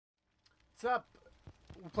What's up?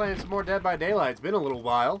 We're playing some more Dead by Daylight. It's been a little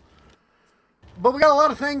while. But we got a lot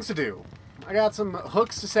of things to do. I got some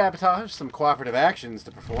hooks to sabotage, some cooperative actions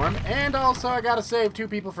to perform, and also I gotta save 2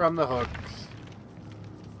 people from the hooks.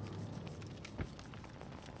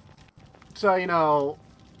 So, you know,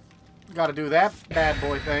 gotta do that bad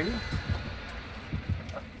boy thing.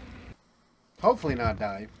 Hopefully not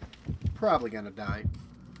die. Probably gonna die.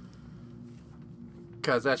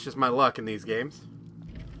 Because that's just my luck in these games.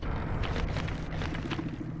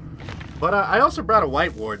 But I also brought a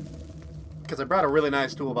whiteboard. Because I brought a really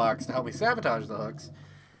nice toolbox to help me sabotage the hooks.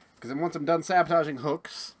 Because then once I'm done sabotaging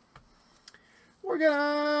hooks, we're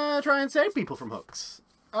gonna try and save people from hooks.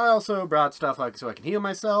 I also brought stuff like so I can heal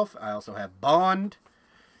myself. I also have Bond.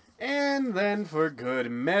 And then for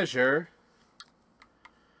good measure,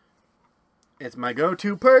 it's my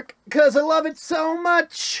go-to perk because I love it so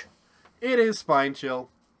much. It is Spine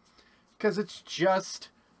Chill. Because it's just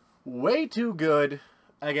way too good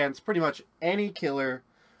against pretty much any killer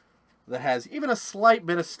that has even a slight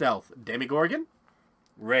bit of stealth. Demogorgon,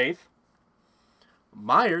 Wraith,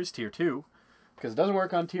 Myers, tier 2, because it doesn't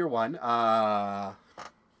work on tier 1.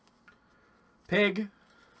 Pig,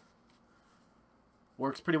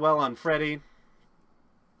 works pretty well on Freddy.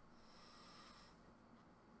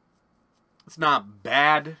 It's not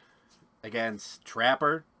bad against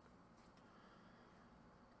Trapper,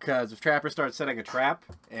 because if Trapper starts setting a trap,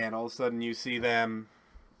 and all of a sudden you see them,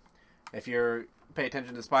 if you're pay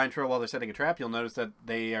attention to Spine Chill while they're setting a trap, you'll notice that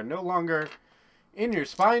they are no longer in your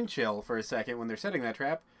Spine Chill for a second when they're setting that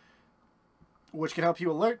trap, which can help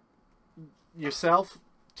you alert yourself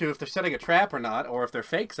to if they're setting a trap or not, or if they're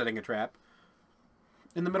fake setting a trap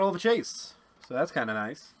in the middle of a chase. So that's kind of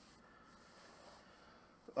nice.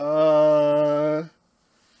 Trying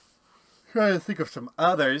to think of some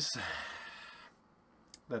others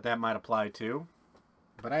that might apply to,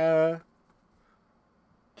 but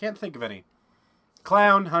can't think of any.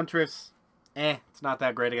 Clown, Huntress, it's not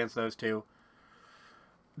that great against those two.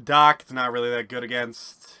 Doc, it's not really that good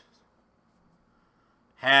against.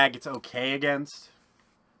 Hag, it's okay against.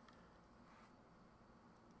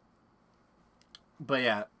 But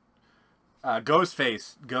yeah,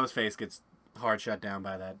 Ghostface gets hard shut down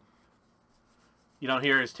by that. You don't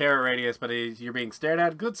hear his terror radius, but you're being stared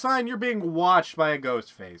at. Good sign you're being watched by a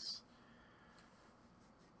Ghostface.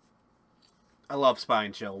 I love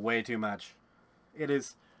Spine Chill way too much. It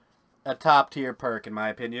is a top tier perk in my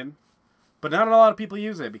opinion. But not a lot of people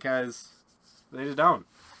use it because they just don't.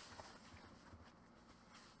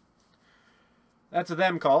 That's a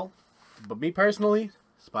them call. But me personally,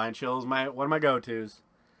 Spine Chill is one of my go-tos.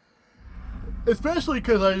 Especially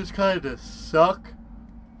because I just kind of suck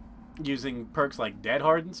using perks like Dead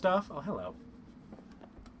Hard and stuff. Oh, hello.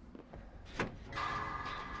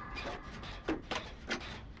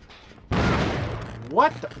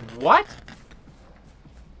 What? What?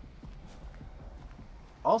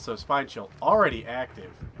 Also, Spine Chill already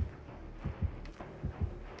active.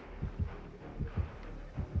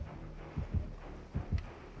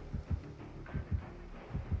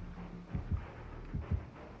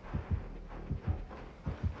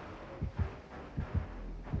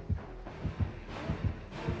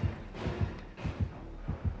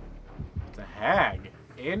 It's a hag.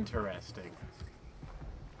 Interesting.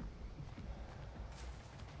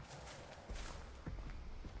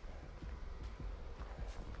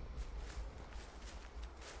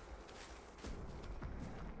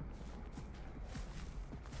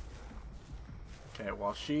 Okay,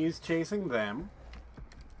 while she's chasing them,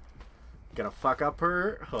 gonna fuck up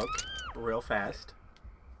her hook real fast.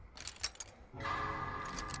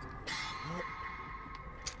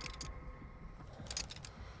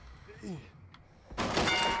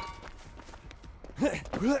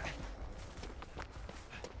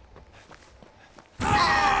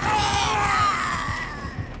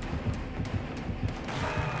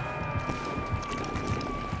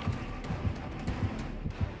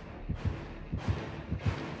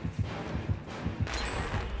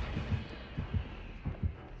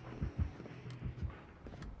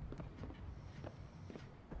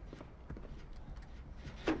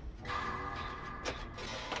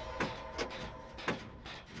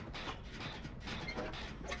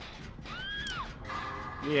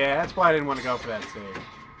 Yeah, that's why I didn't want to go for that save.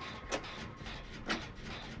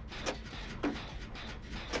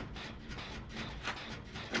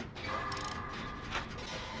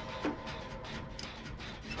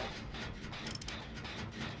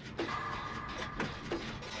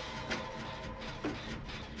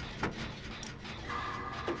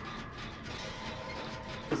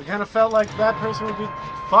 Because it kind of felt like that person would be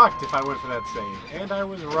fucked if I went for that save. And I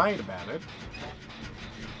was right about it.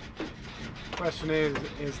 Question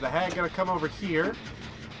is the hag gonna come over here?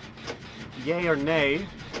 Yay or nay?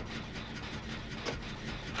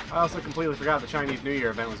 I also completely forgot the Chinese New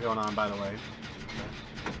Year event was going on, by the way.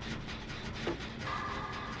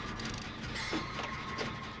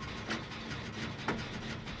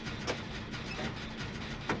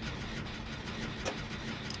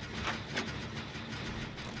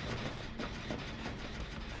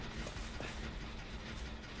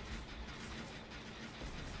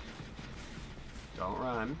 Don't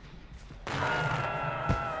run.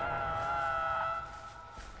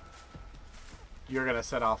 You're gonna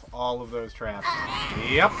set off all of those traps.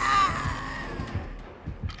 Yep.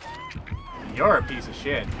 You're a piece of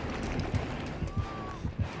shit.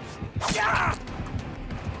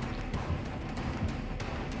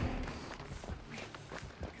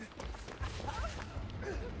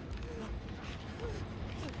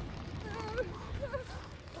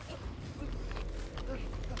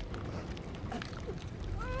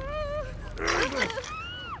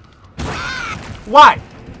 Why?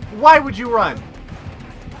 Why would you run?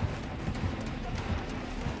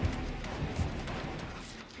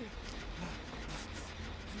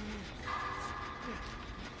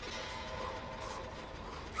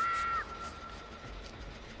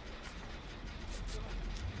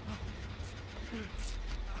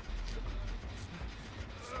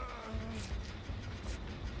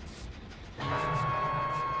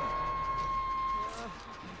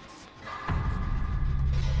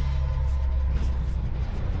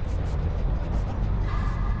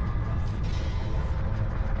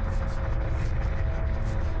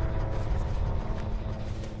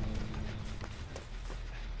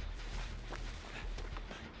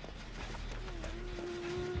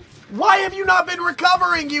 Why have you not been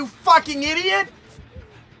recovering, you fucking idiot?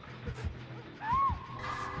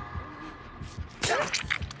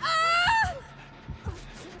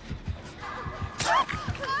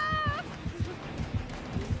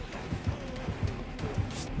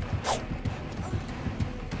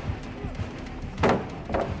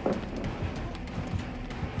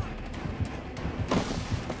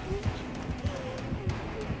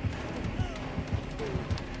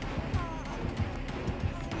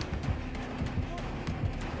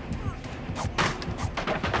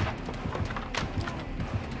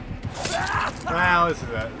 Wow,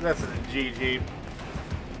 that's a GG.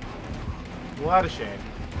 What a shame.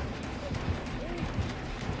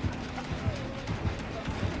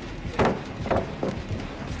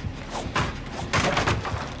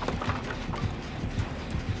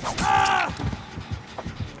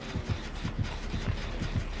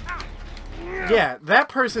 Yeah, that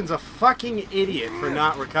person's a fucking idiot for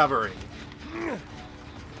not recovering.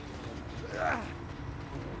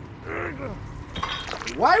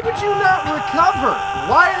 Why would you not recover?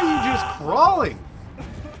 Why are you just crawling?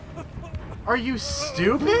 Are you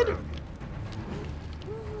stupid?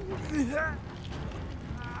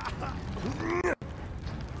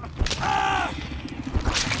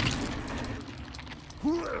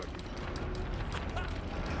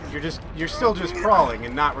 You're still just crawling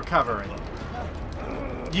and not recovering.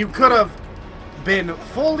 You could have been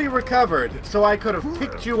fully recovered, so I could have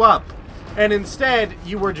picked you up. And instead,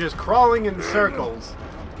 you were just crawling in circles.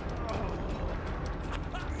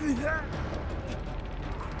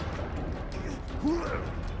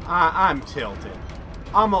 I'm tilted.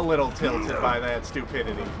 I'm a little tilted by that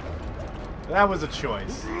stupidity. That was a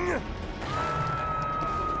choice.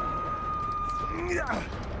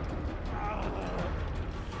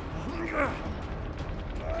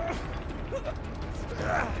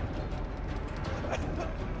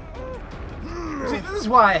 See, this is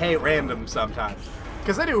why I hate random sometimes.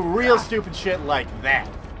 Because they do real stupid shit like that.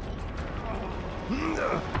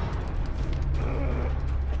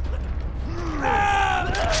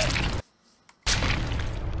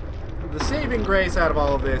 The saving grace out of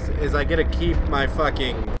all of this is I get to keep my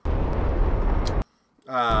fucking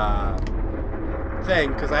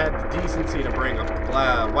thing, because I had the decency to bring a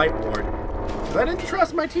whiteboard, because I didn't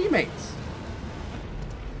trust my teammates.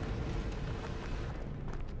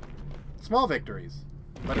 Small victories,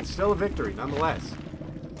 but it's still a victory nonetheless.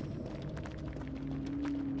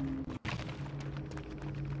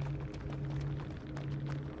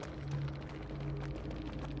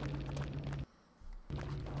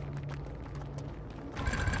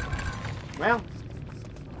 Well,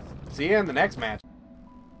 see you in the next match.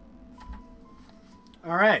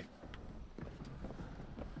 Alright.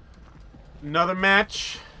 Another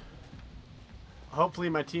match. Hopefully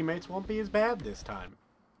my teammates won't be as bad this time.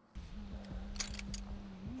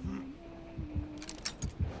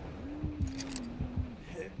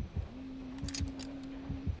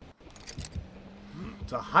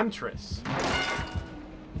 It's a huntress.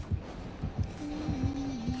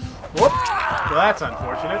 Whoop! Well, that's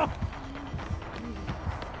unfortunate.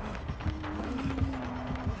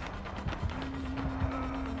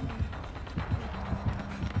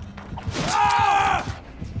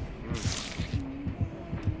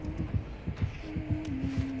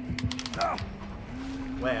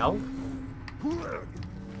 Well,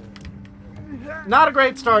 not a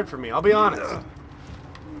great start for me, I'll be honest.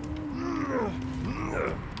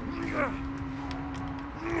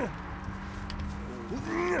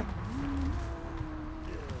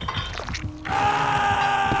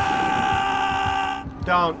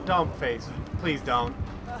 Don't face it. Please don't.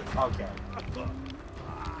 Okay.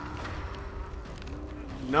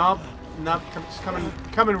 Nope. Not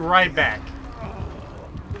coming right back.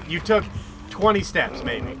 You took 20 steps,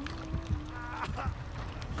 maybe.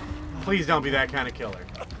 Please don't be that kind of killer.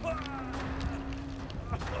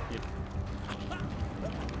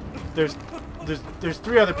 There's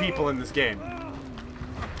 3 other people in this game.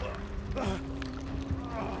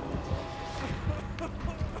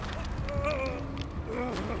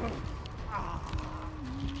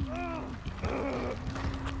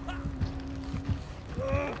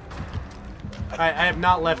 I have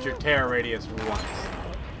not left your terror radius once.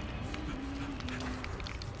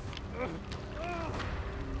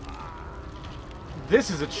 This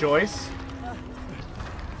is a choice.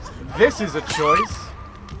 This is a choice.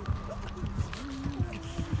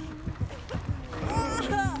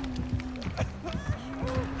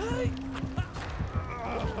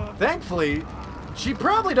 Thankfully, she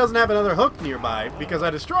probably doesn't have another hook nearby because I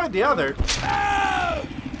destroyed the other.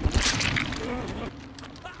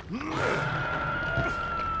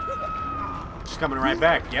 She's coming right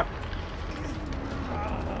back, yep.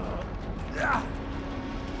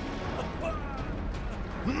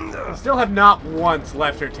 Still have not once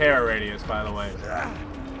left her terror radius, by the way.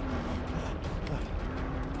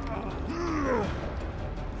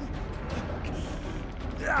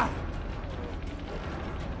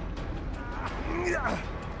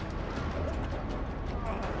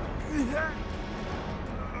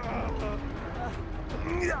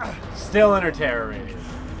 Still in her terror radius.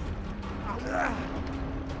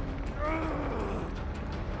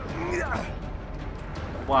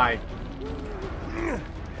 Why?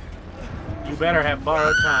 You better have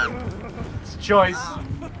borrowed time. It's a choice.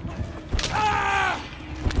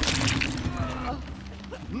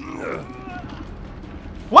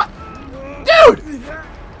 What? Dude!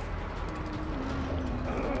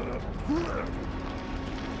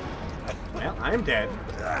 Well, I am dead.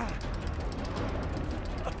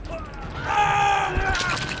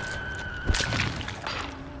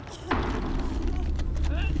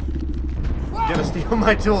 Gonna steal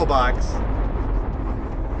my toolbox.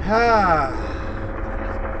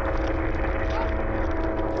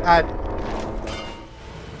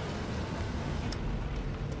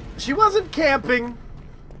 She wasn't camping,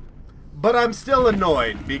 but I'm still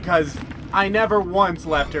annoyed because I never once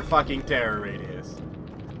left her fucking terror radius.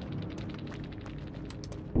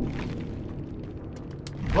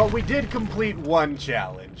 But we did complete one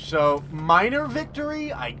challenge, so minor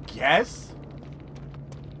victory, I guess?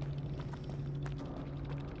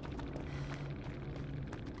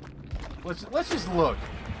 Let's just look.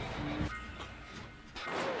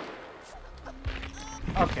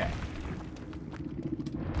 Okay.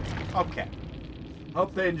 Okay.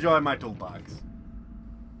 Hope they enjoy my toolbox.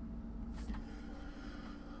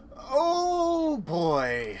 Oh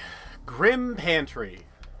boy. Grim Pantry.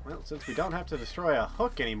 Well, since we don't have to destroy a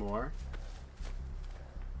hook anymore,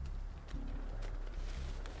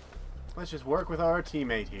 let's just work with our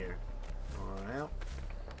teammate here. Well,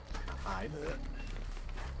 hide.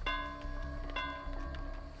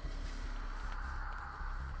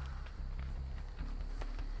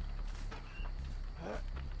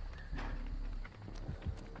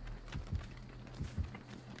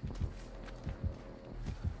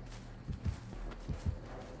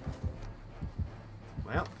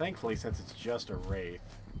 Well, thankfully, since it's just a wraith.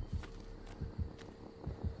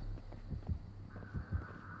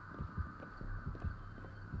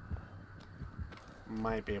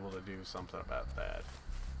 Might be able to do something about that.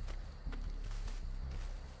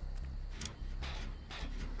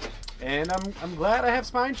 And I'm glad I have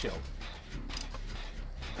Spine Chill.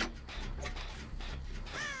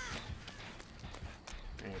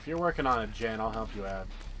 And if you're working on it, Jen, I'll help you out.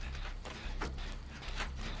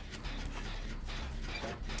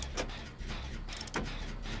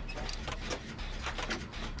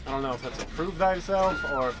 I don't know if that's a prove thyself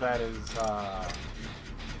or if that is the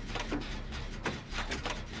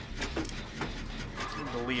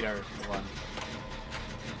leader one.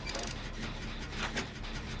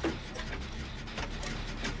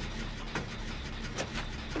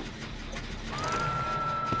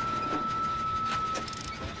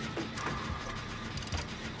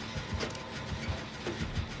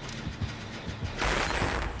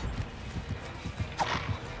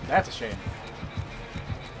 That's a shame.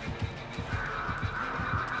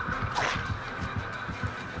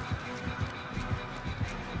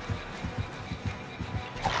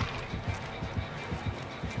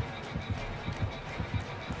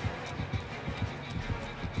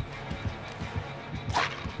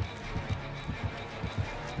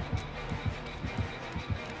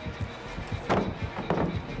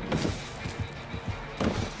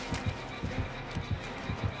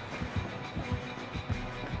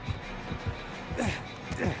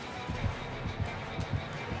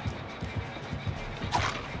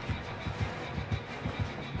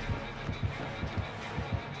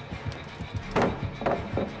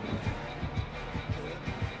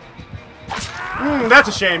 That's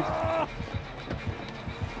a shame.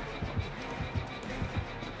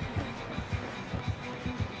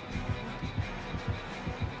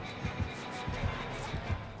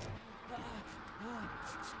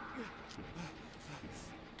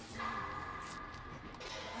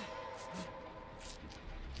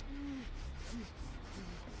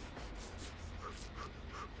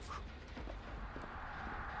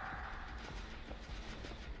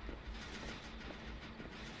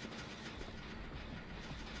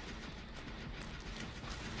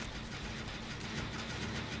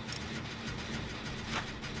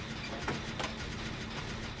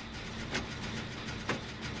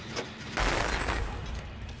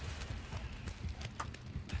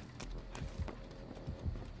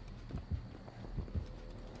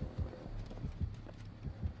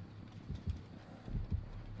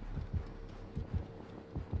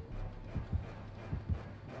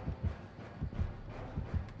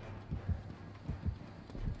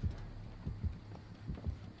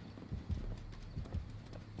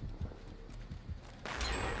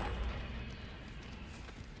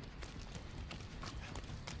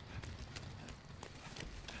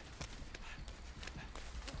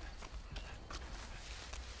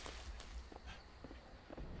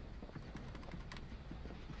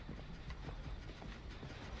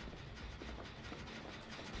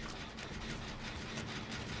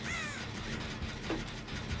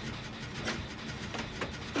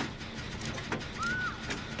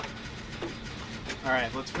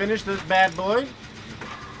 Alright, let's finish this bad boy.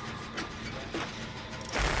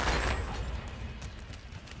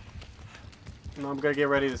 And I'm gonna get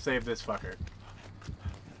ready to save this fucker.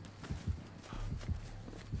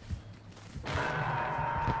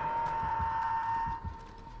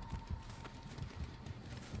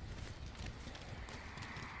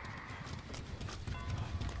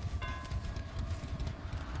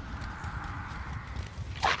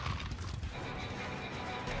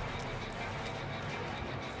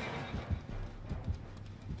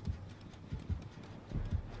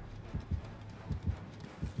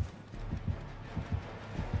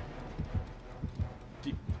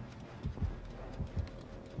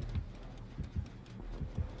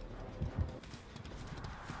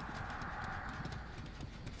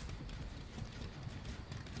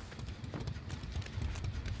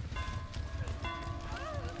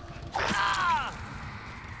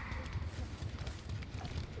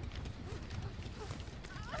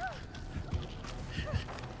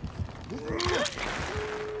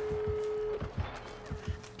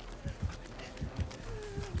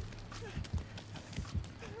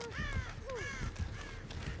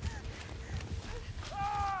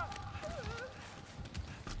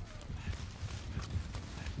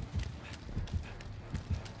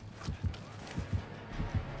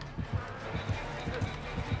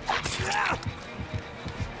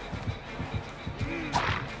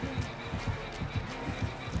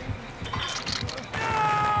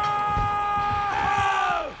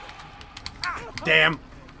 Damn.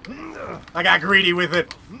 I got greedy with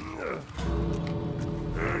it.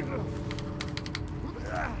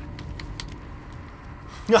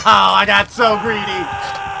 Oh, I got so greedy.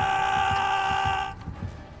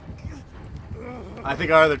 I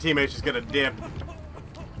think our other teammate's just gonna dip.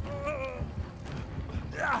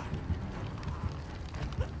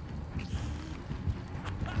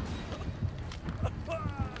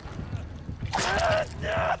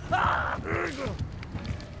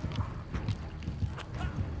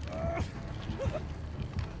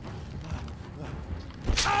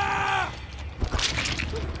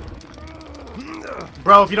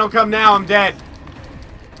 Bro, if you don't come now, I'm dead.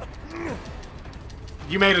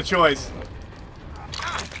 You made a choice.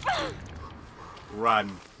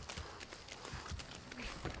 Run.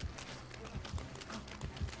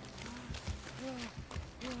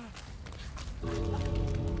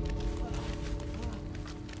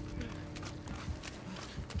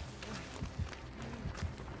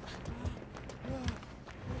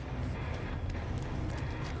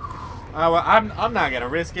 Well, I'm not gonna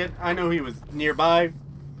risk it. I knew he was nearby.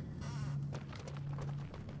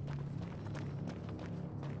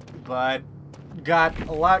 But got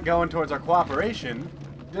a lot going towards our cooperation.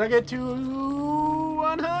 Did I get 2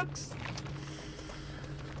 unhooks?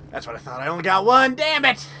 That's what I thought. I only got 1. Damn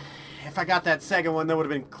it! If I got that second one, that would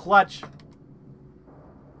have been clutch.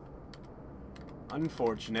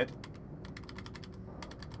 Unfortunate.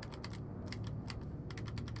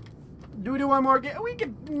 Do we do one more game? We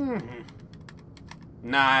could.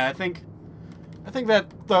 Nah, I think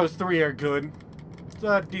that those 3 are good. It's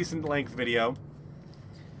a decent length video.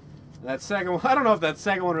 That second one, I don't know if that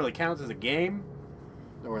second one really counts as a game.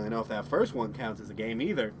 I don't really know if that first one counts as a game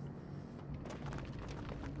either.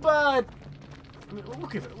 But I mean, we'll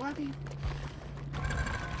give it. What do you?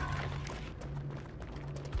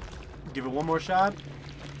 Give it one more shot.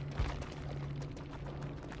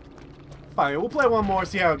 Fine, we'll play one more,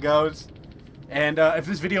 see how it goes. And if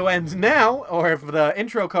this video ends now, or if the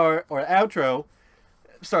intro card or outro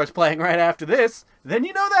starts playing right after this, then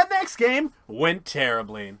you know that next game went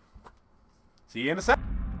terribly. See you in a sec.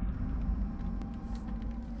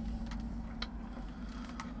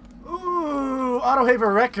 Ooh,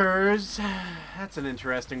 Autohaver Wreckers. That's an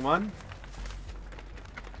interesting one.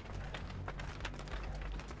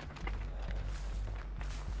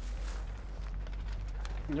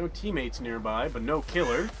 No teammates nearby, but no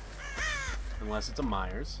killer. Unless it's a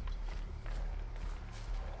Myers.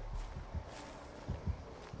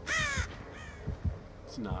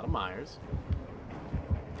 It's not a Myers.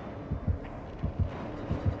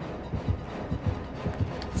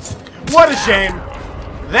 What a shame!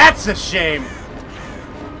 That's a shame!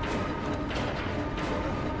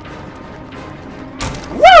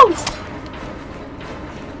 Woo!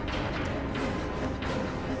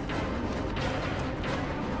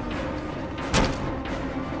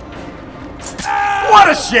 What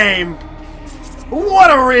a shame!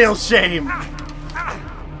 What a real shame!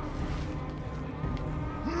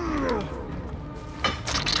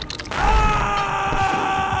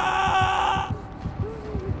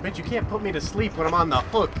 Bet you can't put me to sleep when I'm on the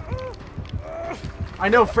hook. I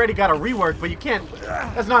know Freddy got a rework, but you can't.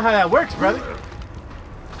 That's not how that works, brother.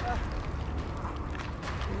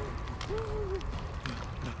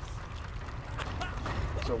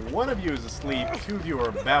 So one of you is asleep, 2 of you are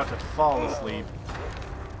about to fall asleep.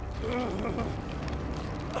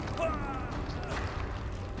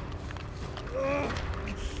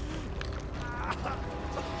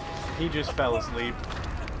 He just fell asleep.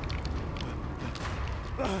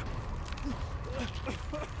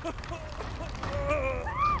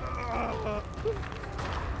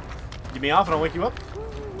 Get me off and I'll wake you up.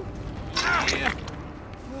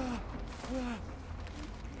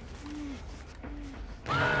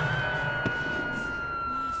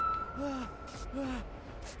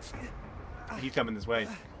 He's coming this way.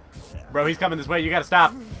 Bro, he's coming this way. You gotta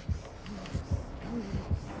stop.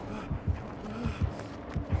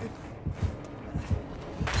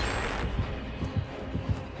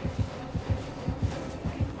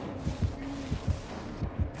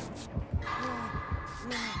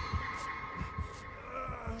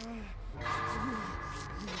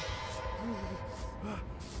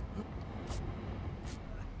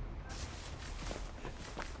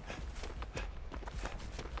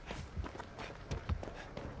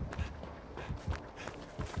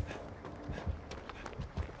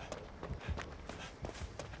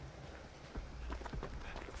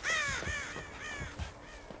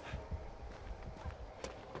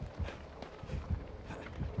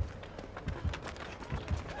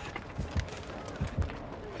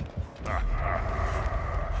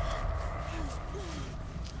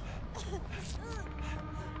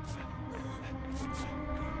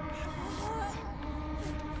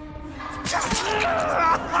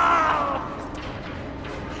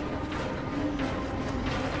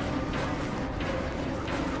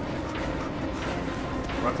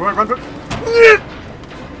 Run for it, run for it.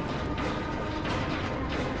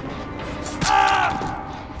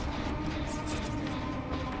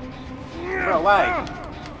 Bro, why?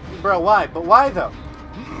 Bro, why? But why though?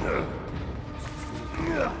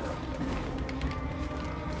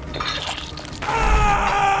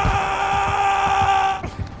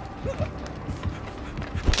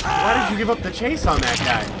 Why did you give up the chase on that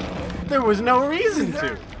guy? There was no reason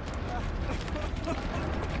to.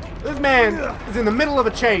 This man is in the middle of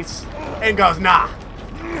a chase and goes, nah,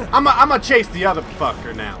 I'm gonna chase the other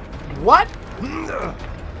fucker now. What?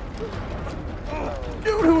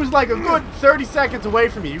 Dude who's like a good 30 seconds away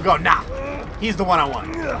from you, you go, nah, he's the one I want.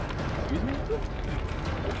 Excuse me?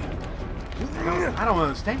 I don't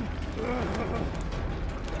understand.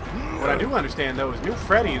 What I do understand, though, is New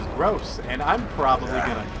Freddy is gross, and I'm probably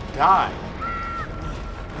gonna die.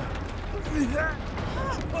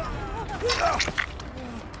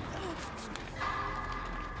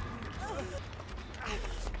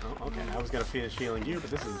 Oh, okay, I was gonna finish healing you, but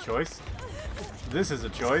this is a choice. This is a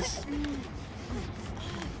choice.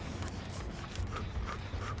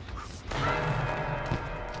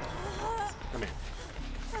 Come here.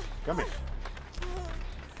 Come here.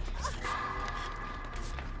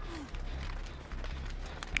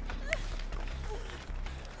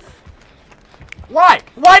 Why?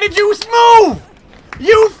 Why did you move?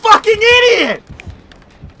 You fucking idiot!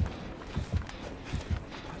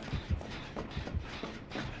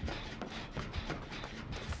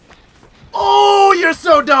 Oh, you're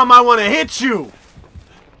so dumb, I want to hit you!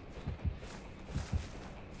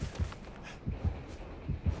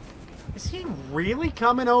 Is he really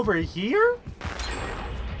coming over here?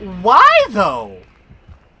 Why, though?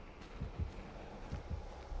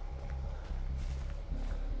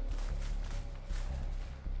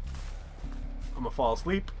 I'm gonna fall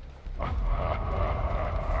asleep.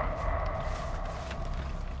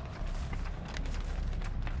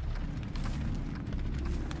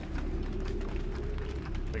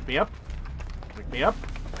 Wake me up. Wake me up.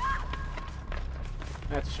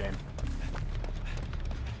 That's a shame.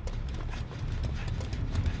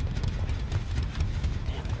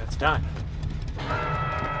 Damn it, that's done.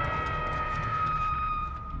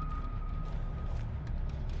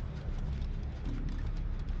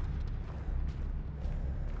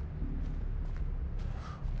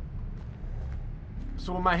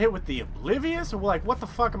 So am I hit with the Oblivious, or like, what the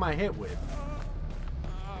fuck am I hit with?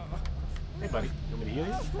 Hey, buddy. You want me to heal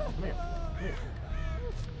you? Come here. Come here.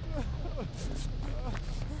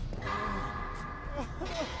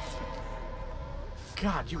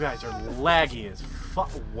 God, you guys are laggy as fuck.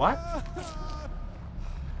 What?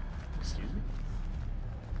 Excuse me?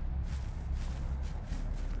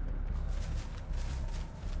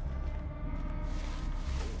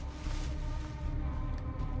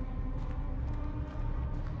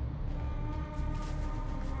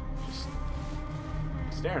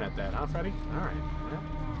 Staring at that, huh, Freddy? Alright. Yeah.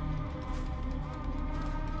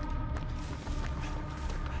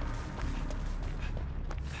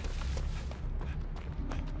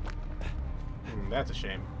 That's a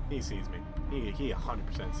shame. He sees me. He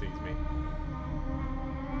 100% sees me.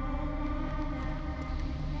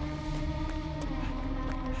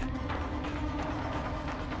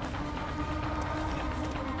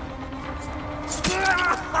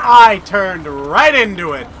 I turned right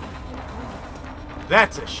into it!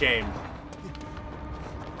 That's a shame.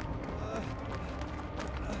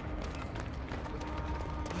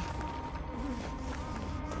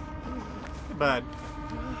 But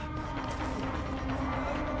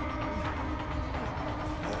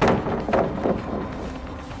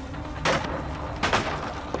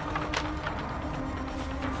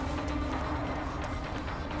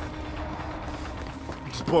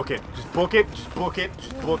just book it. Just book it. Just book it.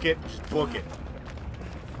 Just book it. Just book it.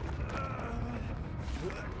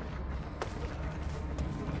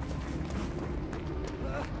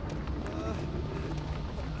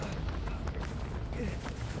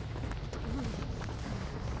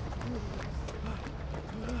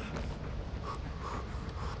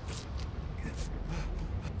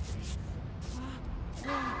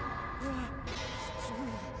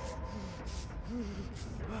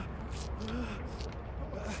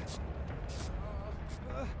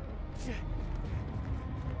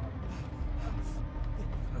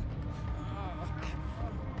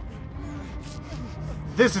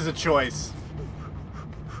 This is a choice.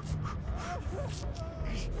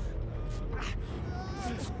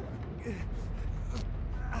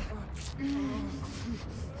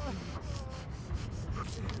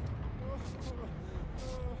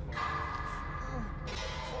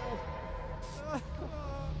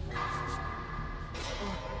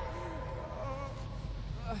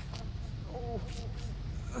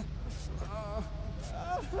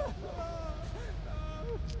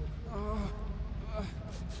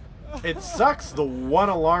 It sucks the one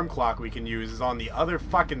alarm clock we can use is on the other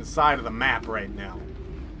fucking side of the map right now.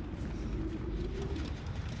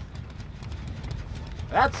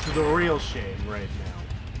 That's the real shame right now.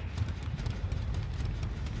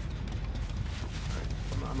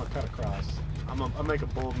 Right, I'm gonna cut across. I'm gonna make a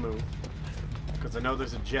bold move. Because I know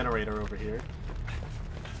there's a generator over here.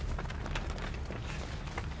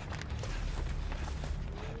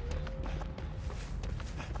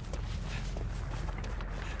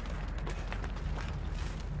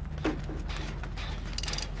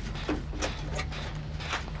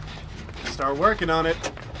 Start working on it.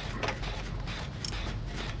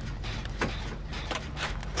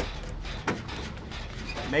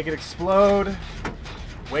 Make it explode.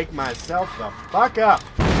 Wake myself the fuck up.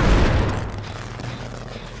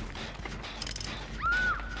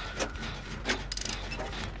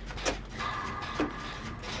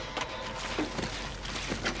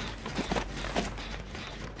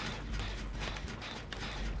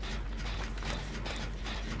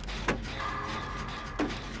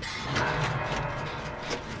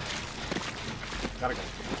 Gotta go.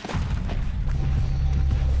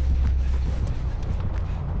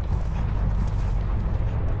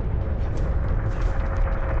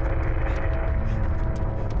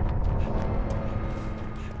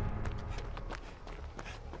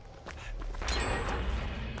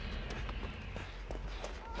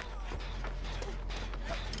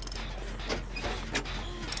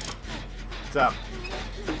 What's up?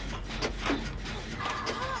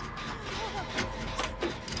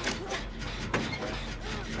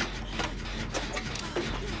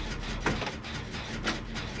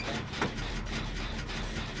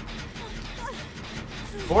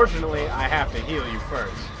 Fortunately, I have to heal you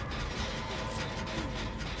first.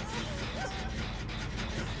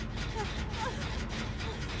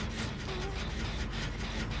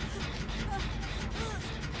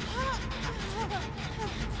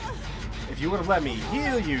 If you would have let me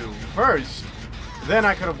heal you first, then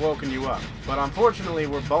I could have woken you up. But unfortunately,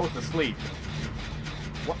 we're both asleep.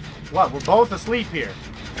 What? We're both asleep here.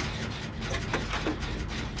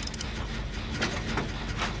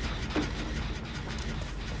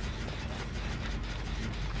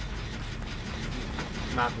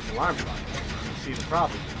 Not this alarm clock. I see the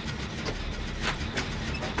problem.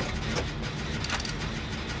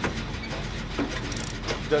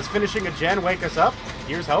 Does finishing a gen wake us up?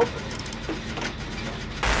 Here's hope.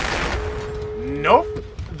 Nope.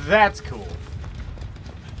 That's cool.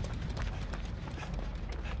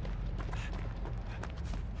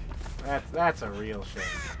 That's a real shame.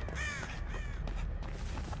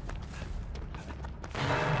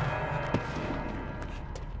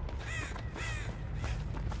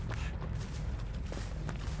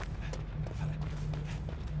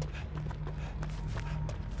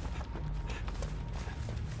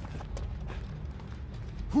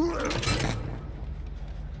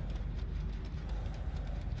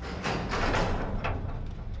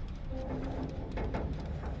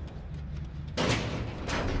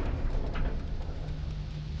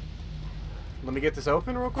 Let me get this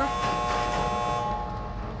open real quick.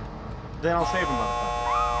 Then I'll save him up.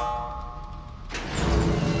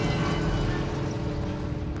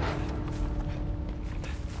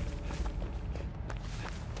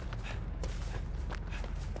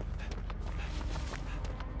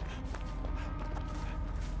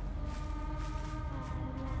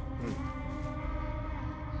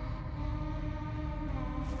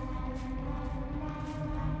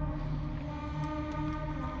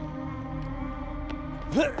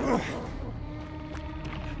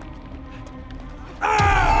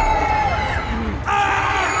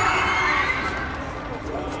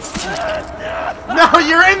 No,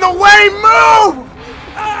 you're in the way! Move!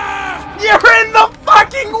 You're in the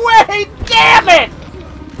fucking way! Damn it!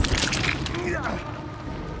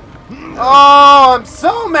 Oh, I'm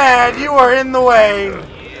so mad you were in the way.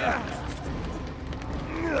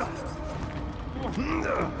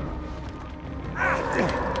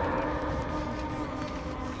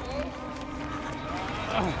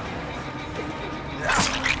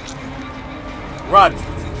 Run!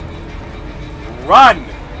 Run!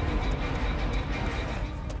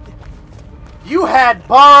 You had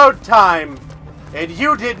borrowed time, and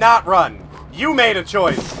you did not run. You made a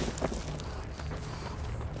choice.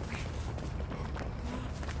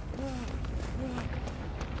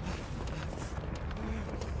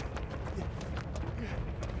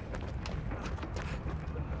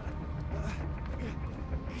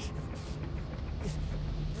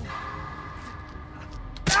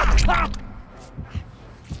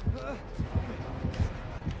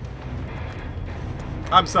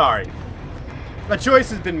 I'm sorry. A choice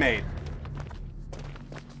has been made.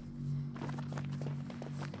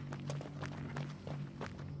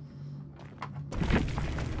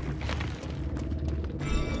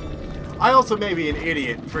 I also may be an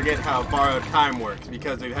idiot and forget how borrowed time works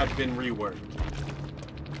because it had been reworked.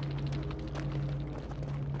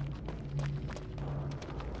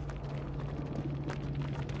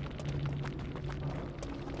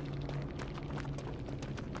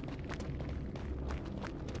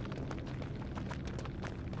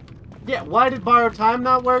 Yeah, why did borrowed time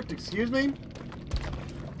not work? Excuse me?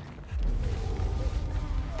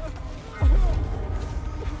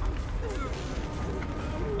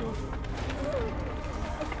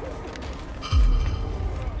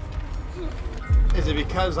 Is it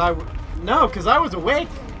because No, because I was awake.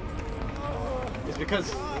 It's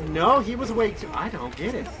because... No, he was awake too. I don't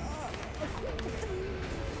get it.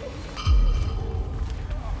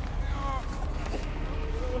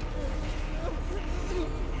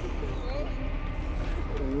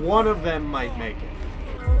 One of them might make it.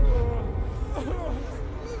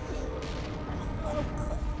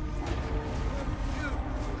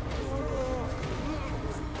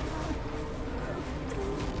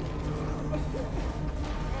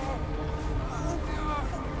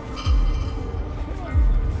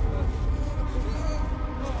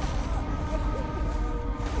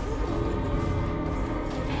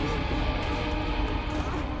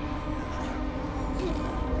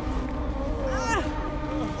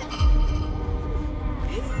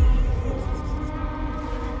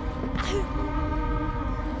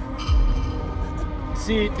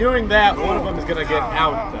 See, doing that, one of them is gonna get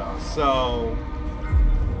out, though, so...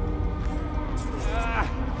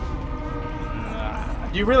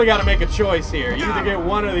 You really gotta make a choice here. You either get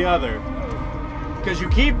one or the other. Because you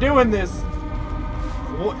keep doing this...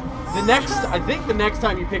 I think the next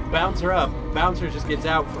time you pick Bouncer up, Bouncer just gets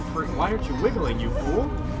out for free. Why aren't you wiggling, you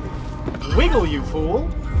fool? Wiggle, you fool!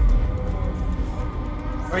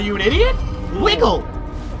 Are you an idiot? Wiggle!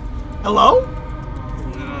 Hello?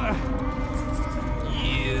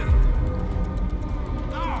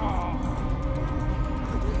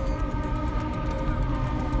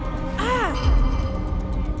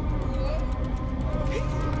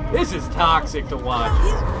 This is toxic to watch.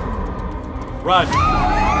 Run.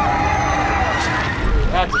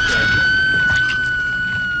 That's a shame.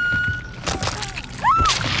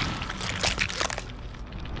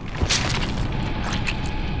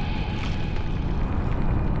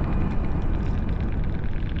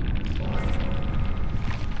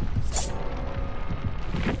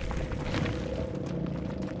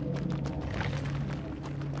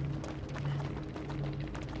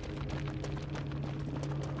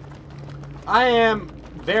 I am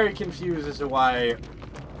very confused as to why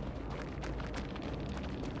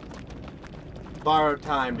Borrowed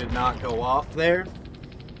Time did not go off there.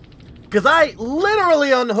 Because I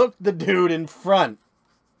literally unhooked the dude in front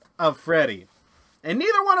of Freddy. And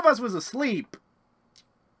neither one of us was asleep.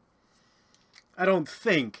 I don't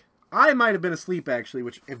think. I might have been asleep, actually,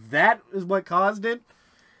 which, if that is what caused it,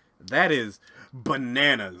 that is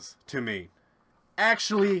bananas to me.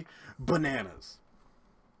 Actually, bananas.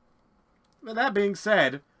 But that being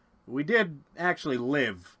said, we did actually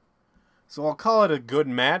live. So I'll call it a good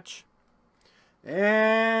match.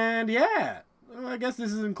 And yeah, well, I guess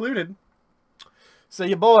this is included. So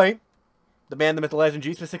your boy, the man, the myth, the legend,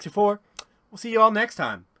 G-Smith64. We'll see you all next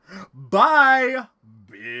time. Bye,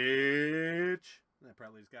 bitch. That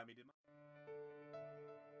probably just got me.